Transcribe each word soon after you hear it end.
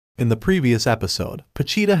In the previous episode,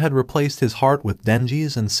 Pochita had replaced his heart with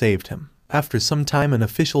Denji's and saved him. After some time an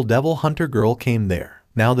official devil hunter girl came there.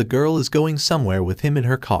 Now the girl is going somewhere with him in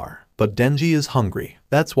her car. But Denji is hungry.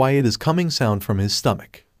 That's why it is coming sound from his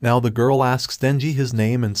stomach. Now the girl asks Denji his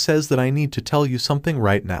name and says that I need to tell you something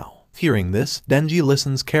right now. Hearing this, Denji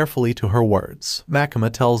listens carefully to her words.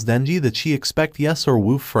 Makima tells Denji that she expects yes or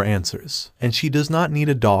woof for answers, and she does not need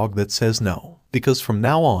a dog that says no, because from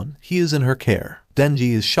now on, he is in her care.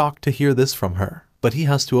 Denji is shocked to hear this from her, but he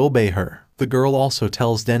has to obey her. The girl also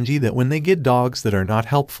tells Denji that when they get dogs that are not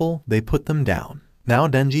helpful, they put them down. Now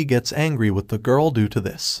Denji gets angry with the girl due to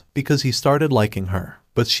this, because he started liking her,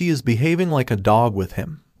 but she is behaving like a dog with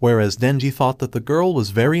him, whereas Denji thought that the girl was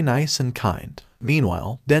very nice and kind.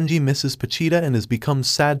 Meanwhile, Denji misses Pochita and has become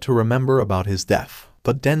sad to remember about his death.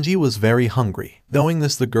 But Denji was very hungry. Knowing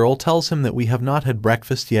this, the girl tells him that we have not had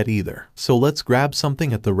breakfast yet either, so let's grab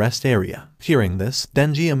something at the rest area. Hearing this,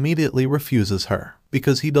 Denji immediately refuses her,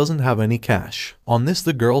 because he doesn't have any cash. On this,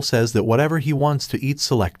 the girl says that whatever he wants to eat,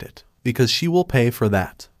 select it, because she will pay for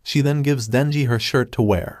that. She then gives Denji her shirt to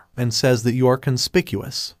wear, and says that you are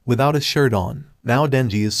conspicuous without a shirt on. Now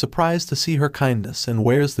Denji is surprised to see her kindness and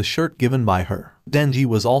wears the shirt given by her. Denji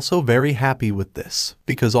was also very happy with this,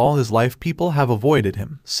 because all his life people have avoided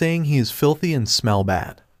him, saying he is filthy and smell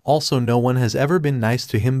bad. Also, no one has ever been nice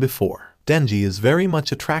to him before. Denji is very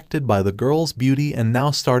much attracted by the girl's beauty and now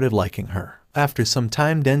started liking her. After some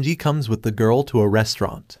time, Denji comes with the girl to a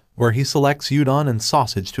restaurant, where he selects udon and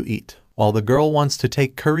sausage to eat, while the girl wants to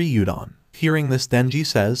take curry udon. Hearing this, Denji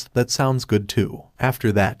says, that sounds good too.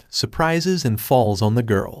 After that, surprises and falls on the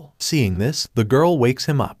girl. Seeing this, the girl wakes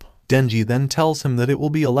him up. Denji then tells him that it will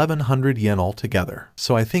be 1100 yen altogether,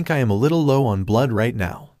 so I think I am a little low on blood right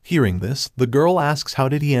now. Hearing this, the girl asks how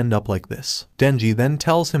did he end up like this. Denji then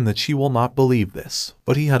tells him that she will not believe this,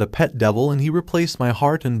 but he had a pet devil and he replaced my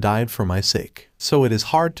heart and died for my sake. So it is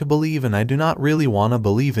hard to believe and I do not really wanna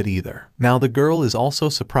believe it either. Now the girl is also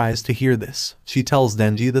surprised to hear this. She tells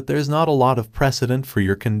Denji that there's not a lot of precedent for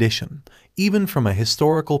your condition, even from a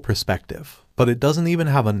historical perspective, but it doesn't even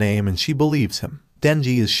have a name and she believes him.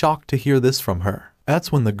 Denji is shocked to hear this from her.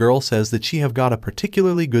 That's when the girl says that she have got a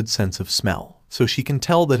particularly good sense of smell, so she can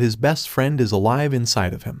tell that his best friend is alive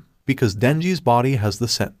inside of him, because Denji's body has the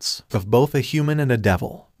sense of both a human and a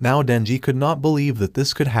devil. Now Denji could not believe that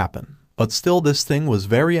this could happen, but still this thing was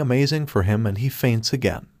very amazing for him and he faints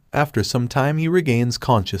again. After some time he regains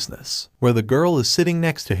consciousness, where the girl is sitting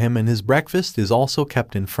next to him and his breakfast is also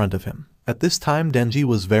kept in front of him. At this time Denji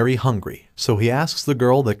was very hungry, so he asks the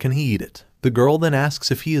girl that can he eat it. The girl then asks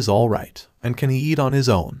if he is alright, and can he eat on his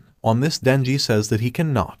own. On this, Denji says that he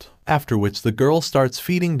cannot, after which the girl starts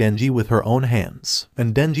feeding Denji with her own hands,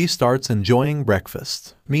 and Denji starts enjoying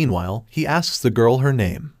breakfast. Meanwhile, he asks the girl her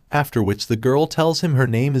name, after which the girl tells him her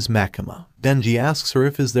name is Makima. Denji asks her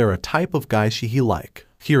if is there a type of guy he like.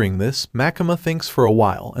 Hearing this, Makima thinks for a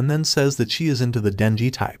while and then says that she is into the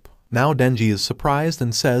Denji type. Now Denji is surprised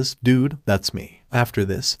and says, dude, that's me. After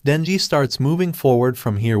this, Denji starts moving forward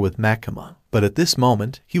from here with Makima, but at this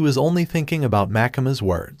moment, he was only thinking about Makima's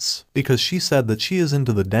words, because she said that she is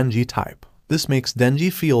into the Denji type. This makes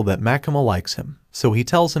Denji feel that Makima likes him, so he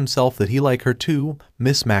tells himself that he like her too,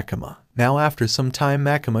 Miss Makima. Now after some time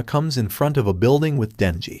Makima comes in front of a building with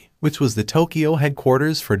Denji, which was the Tokyo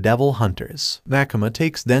headquarters for devil hunters. Makima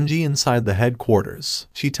takes Denji inside the headquarters.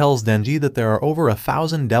 She tells Denji that there are over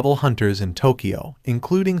 1,000 devil hunters in Tokyo,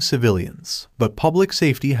 including civilians, but public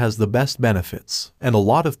safety has the best benefits, and a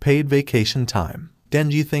lot of paid vacation time.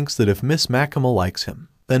 Denji thinks that if Miss Makima likes him,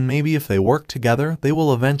 then maybe if they work together, they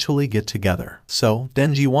will eventually get together. So,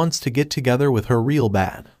 Denji wants to get together with her real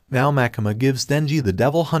bad. Now Makima gives Denji the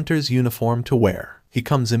devil hunter's uniform to wear. He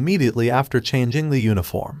comes immediately after changing the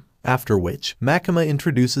uniform, after which Makima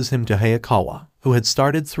introduces him to Hayakawa, who had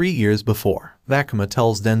started 3 years before. Makima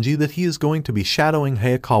tells Denji that he is going to be shadowing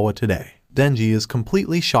Hayakawa today. Denji is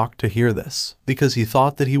completely shocked to hear this, because he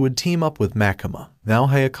thought that he would team up with Makima. Now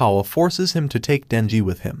Hayakawa forces him to take Denji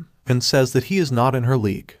with him, and says that he is not in her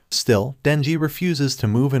league. Still, Denji refuses to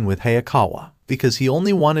move in with Hayakawa, because he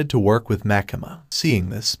only wanted to work with Makima. Seeing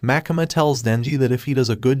this, Makima tells Denji that if he does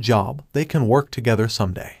a good job, they can work together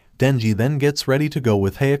someday. Denji then gets ready to go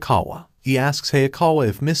with Hayakawa. He asks Hayakawa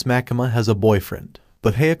if Miss Makima has a boyfriend,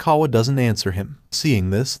 but Hayakawa doesn't answer him.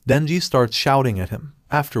 Seeing this, Denji starts shouting at him,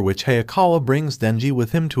 after which Hayakawa brings Denji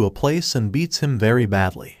with him to a place and beats him very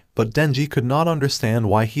badly. But Denji could not understand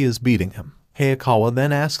why he is beating him. Hayakawa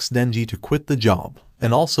then asks Denji to quit the job,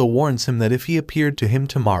 and also warns him that if he appeared to him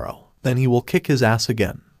tomorrow, then he will kick his ass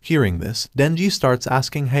again. Hearing this, Denji starts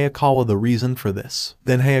asking Hayakawa the reason for this.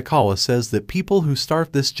 Then Hayakawa says that people who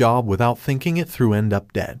start this job without thinking it through end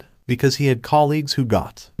up dead. because he had colleagues who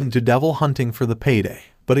got into devil hunting for the payday,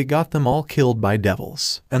 but it got them all killed by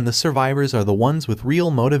devils, and the survivors are the ones with real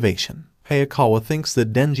motivation. Hayakawa thinks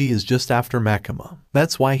that Denji is just after Makima.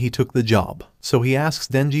 That's why he took the job. So he asks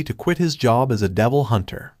Denji to quit his job as a devil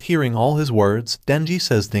hunter. Hearing all his words, Denji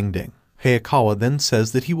says ding ding. Hayakawa then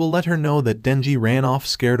says that he will let her know that Denji ran off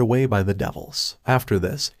scared away by the devils. After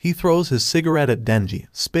this, he throws his cigarette at Denji,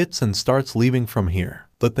 spits and starts leaving from here.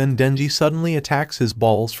 But then Denji suddenly attacks his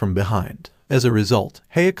balls from behind. As a result,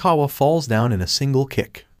 Hayakawa falls down in a single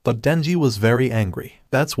kick. But Denji was very angry.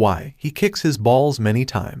 That's why he kicks his balls many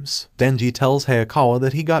times. Denji tells Hayakawa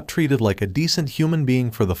that he got treated like a decent human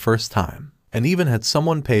being for the first time, and even had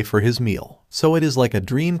someone pay for his meal. So it is like a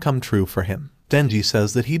dream come true for him. Denji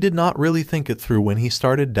says that he did not really think it through when he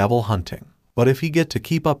started devil hunting. But if he get to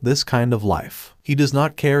keep up this kind of life, he does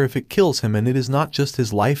not care if it kills him, and it is not just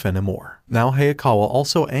his life anymore. Now Hayakawa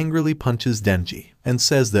also angrily punches Denji, and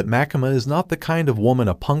says that Makima is not the kind of woman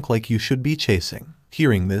a punk like you should be chasing.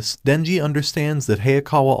 Hearing this, Denji understands that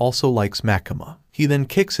Hayakawa also likes Makima. He then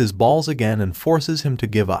kicks his balls again and forces him to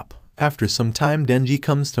give up. After some time, Denji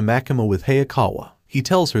comes to Makima with Hayakawa. He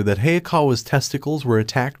tells her that Hayakawa's testicles were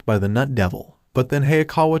attacked by the nut devil. But then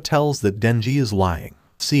Hayakawa tells that Denji is lying.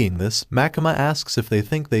 Seeing this, Makima asks if they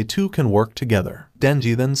think they two can work together.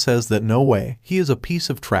 Denji then says that no way, he is a piece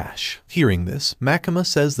of trash. Hearing this, Makima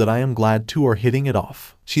says that I am glad two are hitting it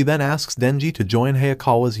off. She then asks Denji to join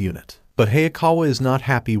Hayakawa's unit. But Hayakawa is not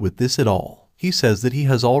happy with this at all. He says that he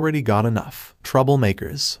has already got enough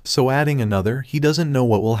troublemakers, so adding another, he doesn't know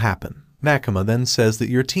what will happen. Makima then says that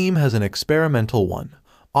your team has an experimental one,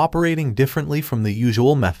 operating differently from the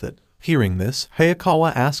usual method. Hearing this,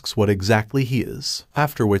 Hayakawa asks what exactly he is,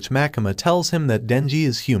 after which Makima tells him that Denji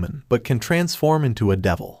is human but can transform into a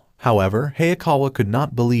devil. However, Hayakawa could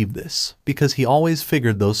not believe this, because he always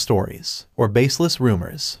figured those stories or baseless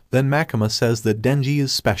rumors. Then Makima says that Denji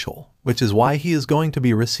is special, which is why he is going to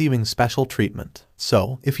be receiving special treatment.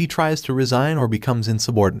 So, if he tries to resign or becomes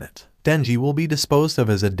insubordinate, Denji will be disposed of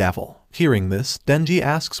as a devil. Hearing this, Denji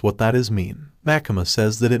asks what that is mean. Makima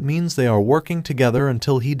says that it means they are working together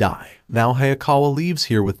until he die. Now Hayakawa leaves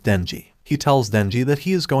here with Denji. He tells Denji that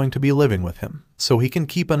he is going to be living with him, so he can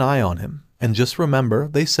keep an eye on him. And just remember,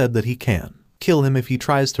 they said that he can kill him if he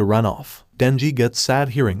tries to run off. Denji gets sad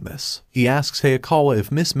hearing this. He asks Hayakawa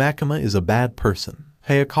if Miss Makima is a bad person.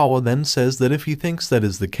 Hayakawa then says that if he thinks that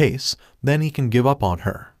is the case, then he can give up on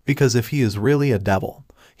her, because if he is really a devil,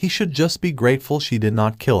 he should just be grateful she did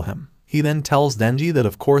not kill him. He then tells Denji that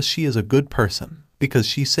of course she is a good person, because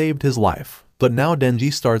she saved his life. But now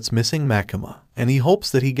Denji starts missing Makima, and he hopes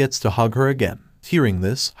that he gets to hug her again. Hearing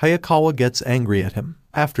this, Hayakawa gets angry at him.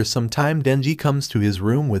 After some time, Denji comes to his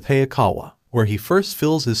room with Hayakawa, where he first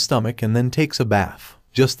fills his stomach and then takes a bath.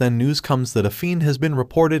 Just then news comes that a fiend has been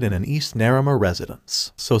reported in an East Narima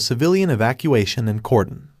residence, so civilian evacuation and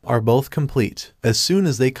cordon are both complete. As soon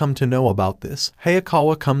as they come to know about this,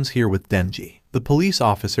 Hayakawa comes here with Denji. The police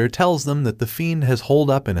officer tells them that the fiend has holed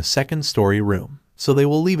up in a second-story room, so they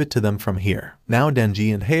will leave it to them from here. Now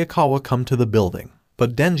Denji and Hayakawa come to the building,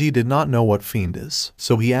 but Denji did not know what fiend is,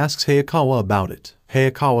 so he asks Hayakawa about it.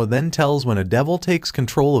 Hayakawa then tells when a devil takes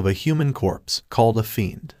control of a human corpse, called a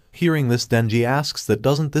fiend. Hearing this, Denji asks that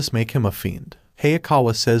doesn't this make him a fiend?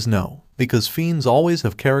 Hayakawa says no, because fiends always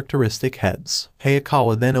have characteristic heads.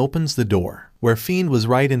 Hayakawa then opens the door, where fiend was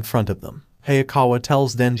right in front of them. Hayakawa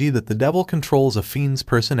tells Denji that the devil controls a fiend's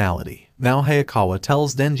personality. Now Hayakawa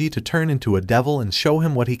tells Denji to turn into a devil and show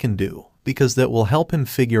him what he can do, because that will help him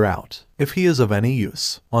figure out if he is of any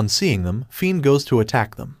use. On seeing them, fiend goes to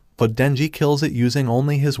attack them, but Denji kills it using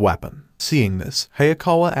only his weapon. Seeing this,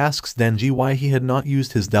 Hayakawa asks Denji why he had not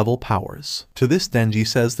used his devil powers. To this, Denji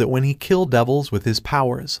says that when he killed devils with his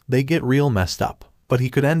powers, they get real messed up, but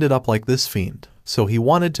he could end it up like this fiend, so he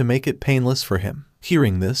wanted to make it painless for him.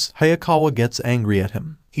 Hearing this, Hayakawa gets angry at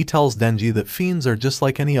him. He tells Denji that fiends are just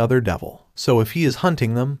like any other devil, so if he is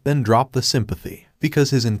hunting them, then drop the sympathy,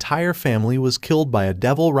 because his entire family was killed by a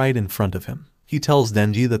devil right in front of him. He tells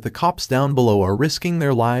Denji that the cops down below are risking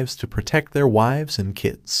their lives to protect their wives and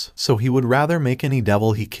kids, so he would rather make any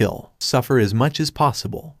devil he kill suffer as much as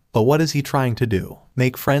possible. But what is he trying to do?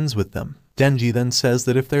 Make friends with them. Denji then says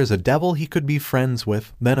that if there's a devil he could be friends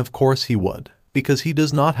with, then of course he would, because he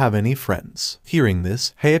does not have any friends. Hearing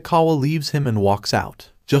this, Hayakawa leaves him and walks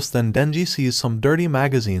out. Just then Denji sees some dirty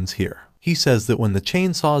magazines here. He says that when the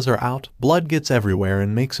chainsaws are out, blood gets everywhere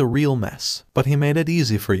and makes a real mess. But he made it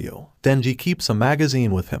easy for you. Denji keeps a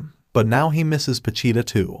magazine with him. But now he misses Pochita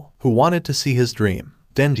too, who wanted to see his dream.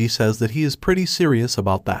 Denji says that he is pretty serious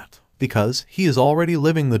about that, because he is already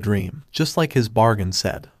living the dream, just like his bargain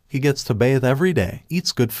said. He gets to bathe every day,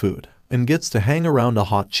 eats good food, and gets to hang around a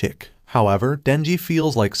hot chick. However, Denji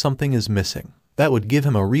feels like something is missing. That would give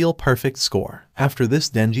him a real perfect score. After this,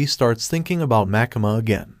 Denji starts thinking about Makima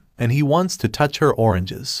again, and he wants to touch her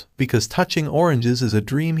oranges, because touching oranges is a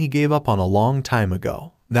dream he gave up on a long time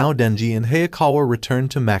ago. Now Denji and Hayakawa return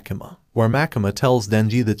to Makima, where Makima tells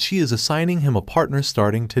Denji that she is assigning him a partner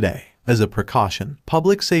starting today. As a precaution,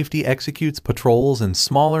 Public Safety executes patrols and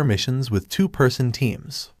smaller missions with two-person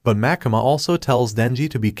teams. But Makima also tells Denji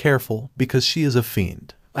to be careful because she is a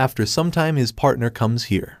fiend. After some time, his partner comes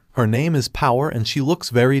here. Her name is Power and she looks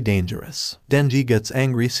very dangerous. Denji gets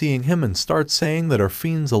angry seeing him and starts saying that are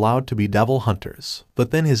fiends allowed to be devil hunters. But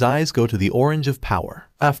then his eyes go to the orange of Power,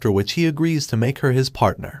 after which he agrees to make her his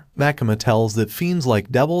partner. Makima tells that fiends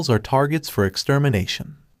like devils are targets for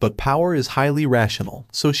extermination. But Power is highly rational,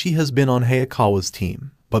 so she has been on Hayakawa's team.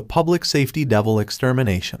 But Public Safety Devil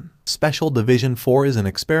Extermination Special Division 4 is an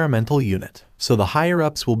experimental unit, so the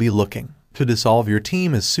higher-ups will be looking to dissolve your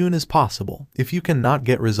team as soon as possible if you cannot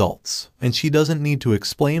get results, and she doesn't need to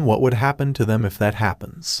explain what would happen to them if that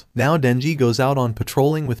happens. Now Denji goes out on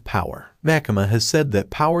patrolling with Power. Makima has said that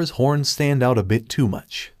Power's horns stand out a bit too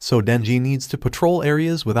much, so Denji needs to patrol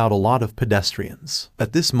areas without a lot of pedestrians.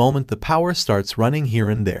 At this moment, the Power starts running here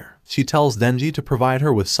and there. She tells Denji to provide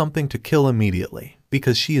her with something to kill immediately,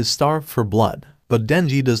 because she is starved for blood. But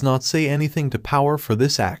Denji does not say anything to Power for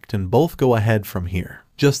this act and both go ahead from here.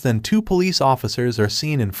 Just then, two police officers are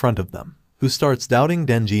seen in front of them, who starts doubting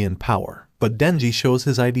Denji and Power. But Denji shows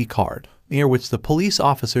his ID card, near which the police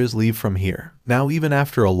officers leave from here. Now, even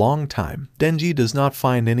after a long time, Denji does not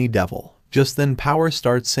find any devil. Just then, Power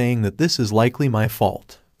starts saying that this is likely my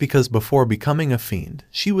fault, because before becoming a fiend,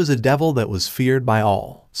 she was a devil that was feared by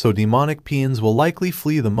all. So demonic peons will likely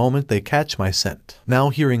flee the moment they catch my scent. Now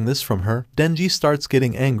hearing this from her, Denji starts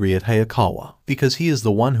getting angry at Hayakawa, because he is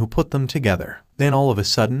the one who put them together. Then all of a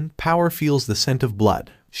sudden, Power feels the scent of blood.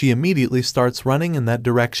 She immediately starts running in that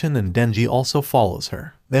direction and Denji also follows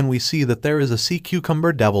her. Then we see that there is a sea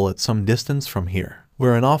cucumber devil at some distance from here,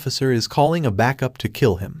 where an officer is calling a backup to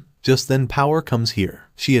kill him. Just then Power comes here.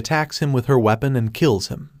 She attacks him with her weapon and kills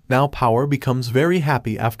him. Now Power becomes very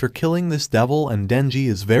happy after killing this devil and Denji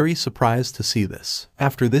is very surprised to see this.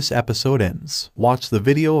 After this episode ends, watch the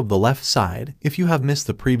video of the left side if you have missed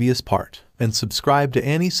the previous part, and subscribe to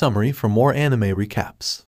Annie Summary for more anime recaps.